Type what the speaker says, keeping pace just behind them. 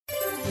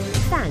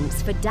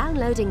Thanks for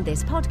downloading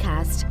this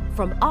podcast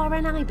from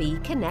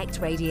RNIB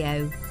Connect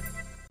Radio.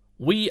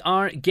 We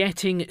are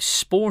getting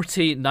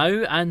sporty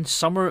now, and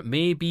summer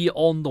may be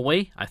on the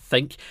way, I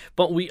think,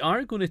 but we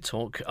are going to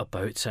talk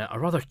about a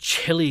rather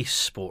chilly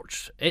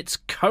sport. It's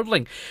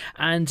curling,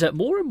 and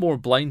more and more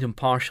blind and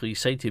partially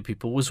sighted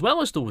people, as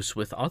well as those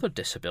with other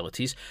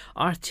disabilities,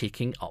 are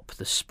taking up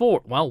the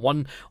sport. Well,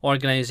 one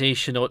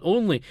organisation not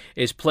only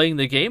is playing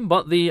the game,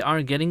 but they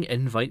are getting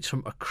invites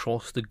from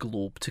across the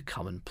globe to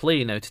come and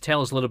play. Now, to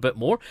tell us a little bit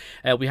more,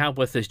 we have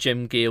with us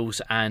Jim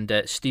Gales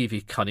and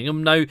Stevie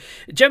Cunningham. Now,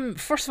 Jim,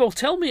 first of all,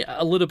 tell me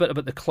a little bit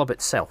about the club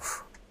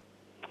itself.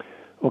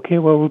 Okay,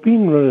 well, we've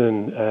been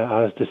running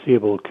as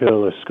Disabled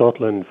Curlers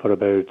Scotland for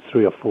about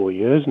 3 or 4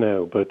 years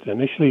now, but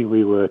initially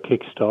we were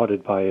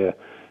kick-started by a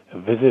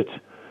visit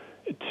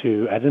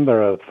to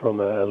Edinburgh from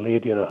a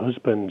lady and her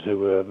husband who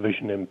were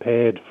vision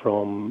impaired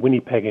from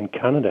Winnipeg in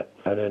Canada.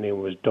 And her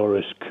name was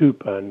Doris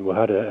Coop, and we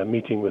had a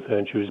meeting with her,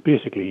 and she was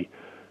basically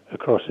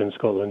across in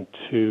Scotland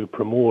to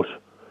promote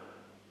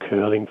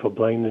curling for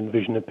blind and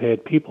vision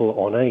impaired people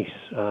on ice.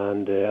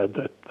 And at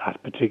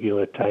that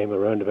particular time,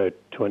 around about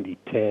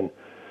 2010,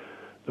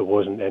 there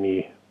wasn't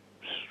any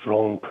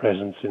strong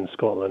presence in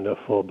Scotland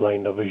for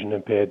blind or vision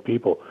impaired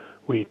people.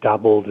 We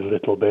dabbled a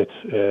little bit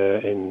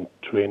in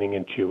training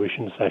and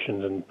tuition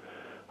sessions and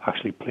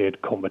actually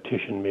played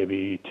competition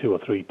maybe 2 or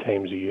 3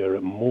 times a year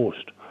at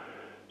most.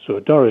 So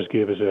Doris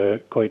gave us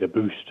quite a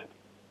boost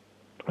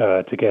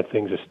to get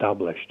things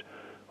established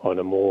on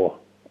a more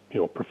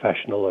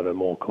professional and a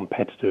more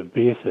competitive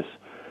basis.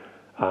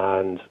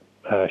 And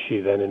she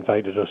then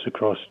invited us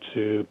across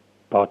to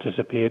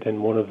participate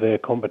in one of their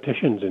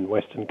competitions in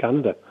Western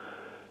Canada.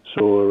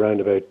 So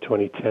around about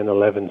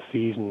 2010-11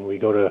 season, we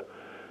got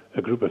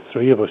a group of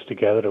 3 of us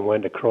together and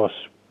went across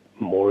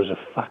more as a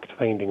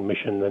fact-finding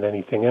mission than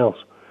anything else.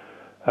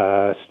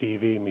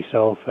 Stevie,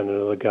 myself, and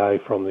another guy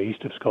from the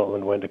east of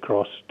Scotland went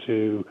across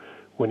to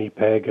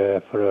Winnipeg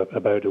for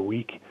about a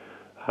week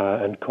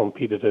and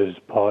competed as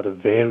part of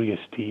various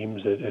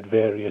teams at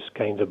various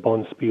kinds of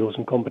bonspiels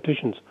and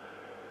competitions.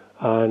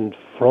 And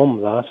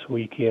from that,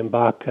 we came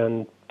back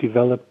and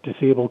developed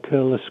Disabled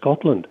Curlers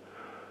Scotland.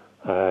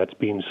 It's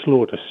been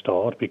slow to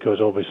start because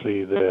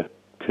obviously the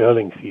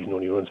curling season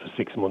only runs for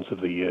 6 months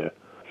of the year,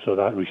 so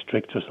that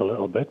restricts us a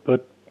little bit,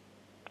 but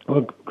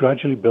we're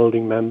gradually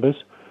building members,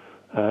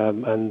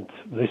 and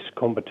this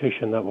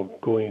competition that we're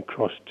going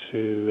across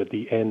to at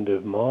the end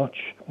of March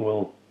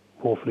will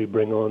hopefully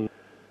bring on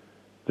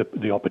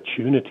the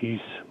opportunities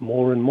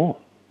more and more.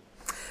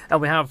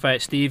 And we have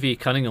Stevie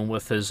Cunningham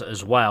with us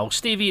as well.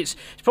 Stevie, it's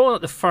probably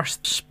not the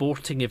first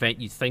sporting event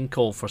you think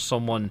of for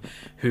someone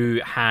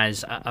who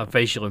has a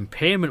visual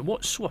impairment.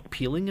 What's so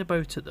appealing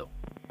about it, though?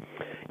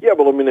 Yeah,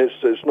 well, I mean,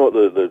 it's not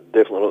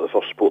definitely not the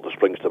first sport that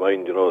springs to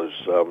mind. You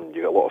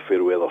get a lot of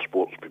fair weather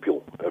sports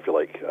people, if you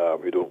like,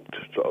 who don't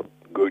sort of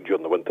go out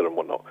during the winter and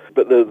whatnot.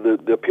 But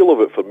the appeal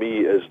of it for me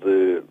is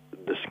the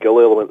skill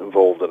element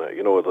involved in it.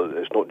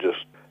 It's not just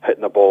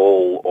hitting a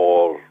ball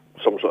or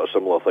some sort of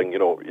similar thing.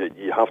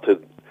 You have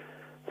to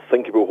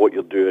think about what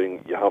you're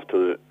doing. You have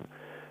to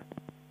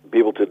be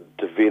able to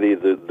vary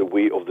the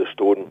weight of the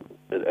stone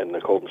in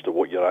accordance to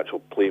what your actual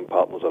playing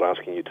partners are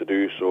asking you to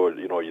do. So,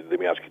 they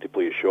may ask you to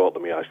play short,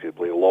 they may ask you to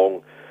play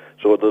long.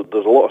 So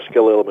there's a lot of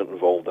skill element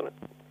involved in it.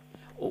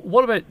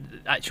 What about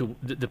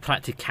the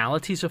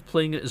practicalities of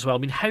playing it as well? I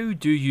mean, how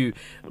do you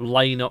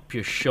line up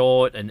your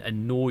shot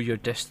and know your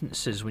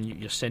distances when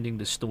you're sending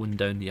the stone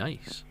down the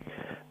ice?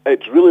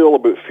 It's really all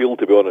about feel,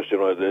 to be honest.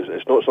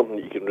 It's not something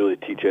that you can really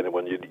teach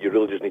anyone. You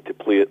really just need to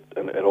play it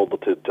in order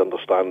to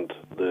understand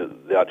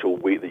the actual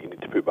weight that you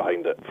need to put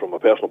behind it. From a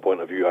personal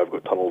point of view, I've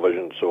got tunnel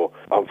vision, so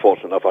I'm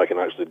fortunate enough I can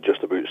actually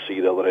just about see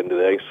the other end of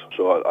the ice,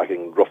 so I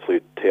can roughly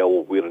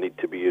tell where I need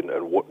to be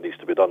and what needs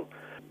to be done.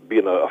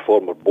 Being a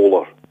former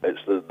bowler, it's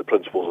the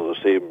principles are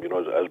the same.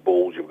 As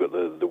bowls, you've got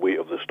the weight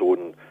of the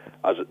stone.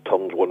 As it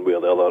turns one way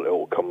or the other, it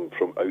will come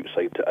from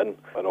outside to in.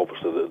 And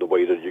obviously, the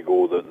wider you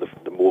go,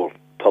 the more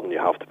turn you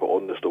have to put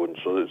on the stone.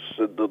 So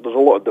there's a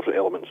lot of different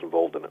elements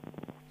involved in it.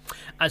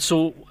 And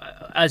so,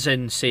 as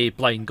in, say,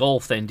 blind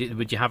golf, then,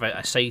 would you have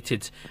a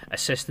sighted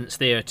assistance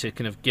there to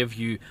kind of give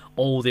you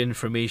all the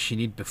information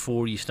you need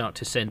before you start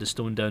to send a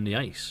stone down the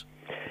ice?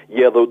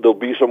 Yeah, there'll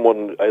be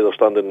someone either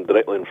standing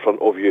directly in front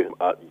of you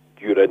at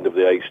your end of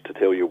the ice to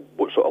tell you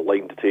what sort of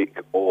line to take,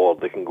 or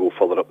they can go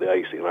further up the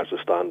ice. They can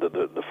actually stand at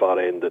the far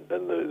end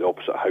in the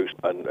opposite house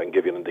and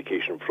give you an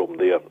indication from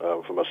there.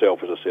 For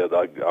myself, as I said,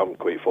 I'm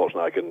quite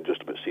fortunate. I can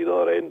just about see the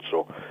other end,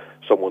 so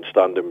someone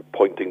standing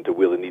pointing to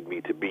where they need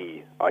me to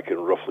be, I can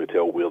roughly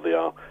tell where they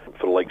are.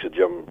 For the likes of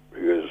Jim,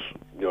 who is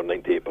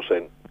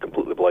 98%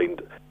 completely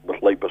blind,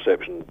 with light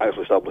perception, I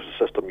actually established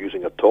a system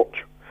using a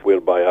torch,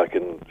 whereby I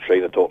can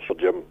shine a torch for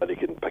Jim and he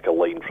can pick a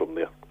line from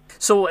there.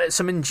 So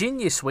some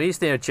ingenious ways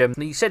there, Jim.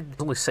 You said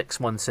it's only 6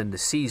 months in the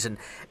season.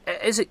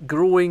 Is it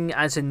growing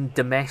as in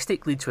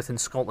domestic leagues within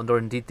Scotland or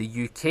indeed the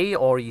UK,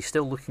 or are you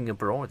still looking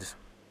abroad?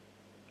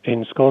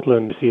 In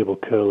Scotland,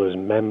 Disabled Curlers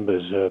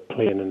members are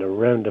playing in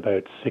around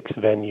about 6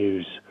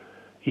 venues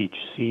each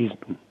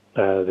season.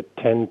 They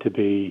tend to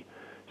be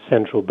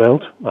Central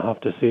Belt, I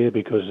have to say,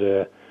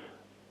 because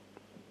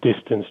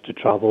distance to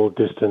travel,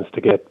 distance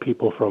to get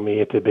people from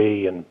A to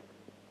B and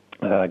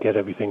get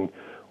everything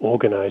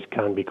organised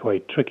can be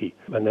quite tricky.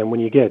 And then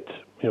when you get,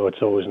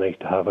 it's always nice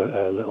to have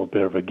a little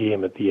bit of a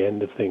game at the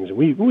end of things.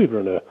 We've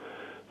run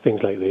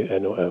things like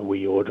a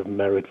wee order of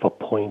merit for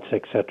points,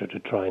 etc., to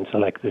try and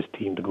select this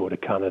team to go to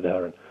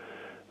Canada and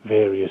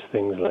various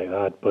things like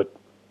that. But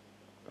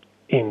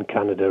in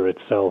Canada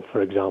itself,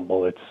 for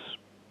example, it's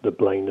the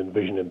blind and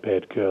vision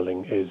impaired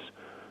curling is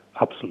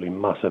absolutely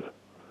massive.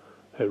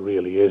 It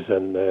really is,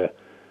 and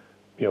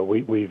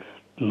we've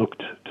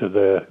looked to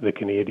the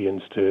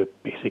Canadians to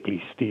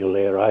basically steal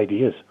their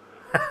ideas.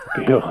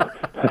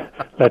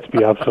 Let's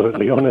be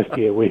absolutely honest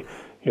here.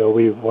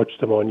 We've watched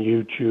them on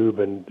YouTube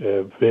and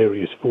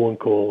various phone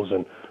calls,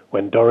 and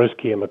when Doris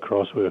came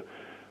across, we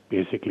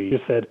basically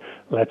just said,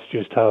 "Let's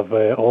just have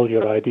all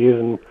your ideas,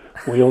 and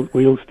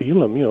we'll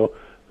steal them."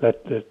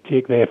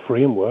 Take their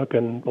framework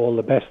and all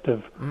the best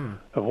of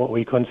what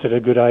we consider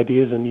good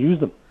ideas and use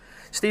them.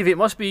 Stevie, it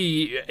must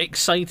be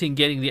exciting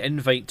getting the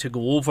invite to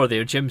go over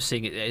there. Jim's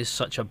saying it is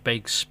such a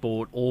big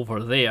sport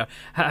over there.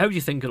 How do you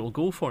think it'll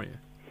go for you?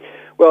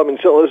 Well, I mean,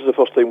 certainly this is the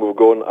first time we've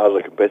gone as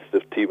a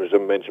competitive team. As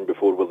Jim mentioned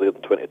before, we're there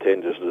in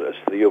 2010, just as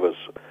three of us.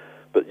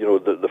 But,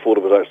 the four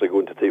of us actually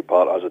going to take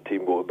part as a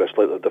team will be a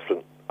slightly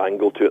different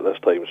angle to it this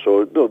time.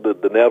 So,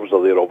 the nerves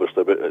are there,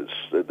 obviously, but it's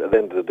at the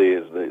end of the day,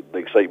 the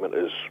excitement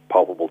is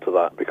palpable to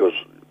that because,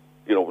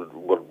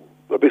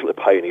 we're basically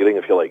pioneering,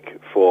 if you like,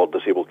 for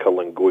disabled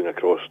curling going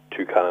across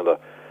to Canada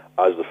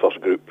as the first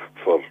group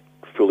for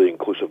fully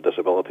inclusive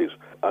disabilities.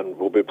 And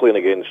we'll be playing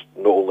against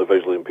not only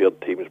visually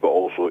impaired teams, but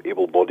also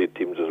able-bodied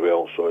teams as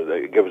well. So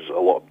it gives a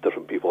lot of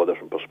different people a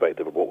different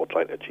perspective of what we're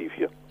trying to achieve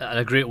here. And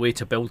a great way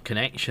to build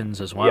connections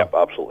as well. Yep,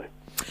 absolutely.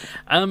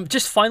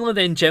 Just finally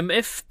then, Jim,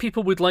 if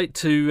people would like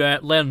to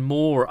learn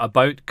more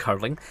about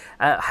curling,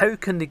 how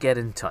can they get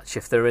in touch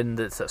if they're in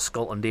the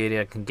Scotland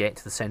area, can get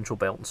to the Central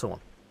Belt and so on?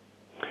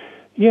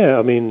 Yeah,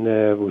 I mean,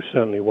 we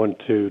certainly want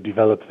to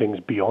develop things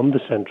beyond the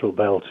Central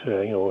Belt.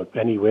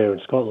 Anywhere in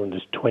Scotland,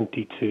 there's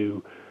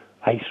 22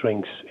 ice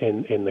rinks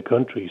in the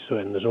country,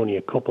 and there's only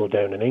a couple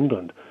down in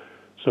England.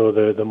 So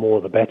the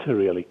more the better,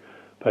 really.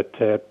 But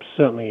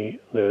certainly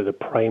the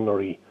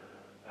primary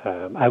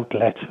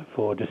outlet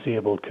for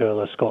Disabled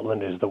Curler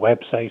Scotland is the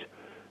website.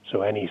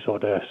 So any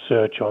sort of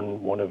search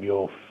on one of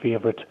your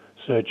favourite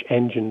search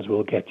engines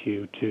will get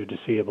you to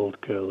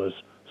Disabled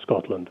Curlers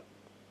Scotland.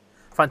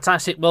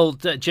 Fantastic. Well,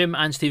 Jim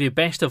and Stevie,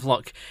 best of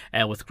luck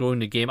with growing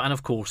the game and,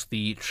 of course,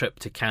 the trip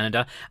to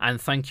Canada.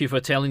 And thank you for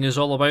telling us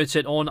all about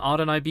it on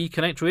RNIB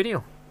Connect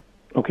Radio.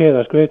 Okay,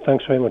 that's great.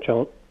 Thanks very much,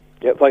 Alan.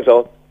 Yeah, thanks,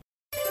 Alan.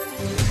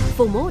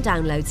 For more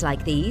downloads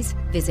like these,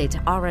 visit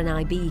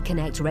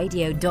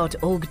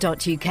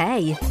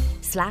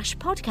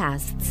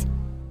rnibconnectradio.org.uk/podcasts.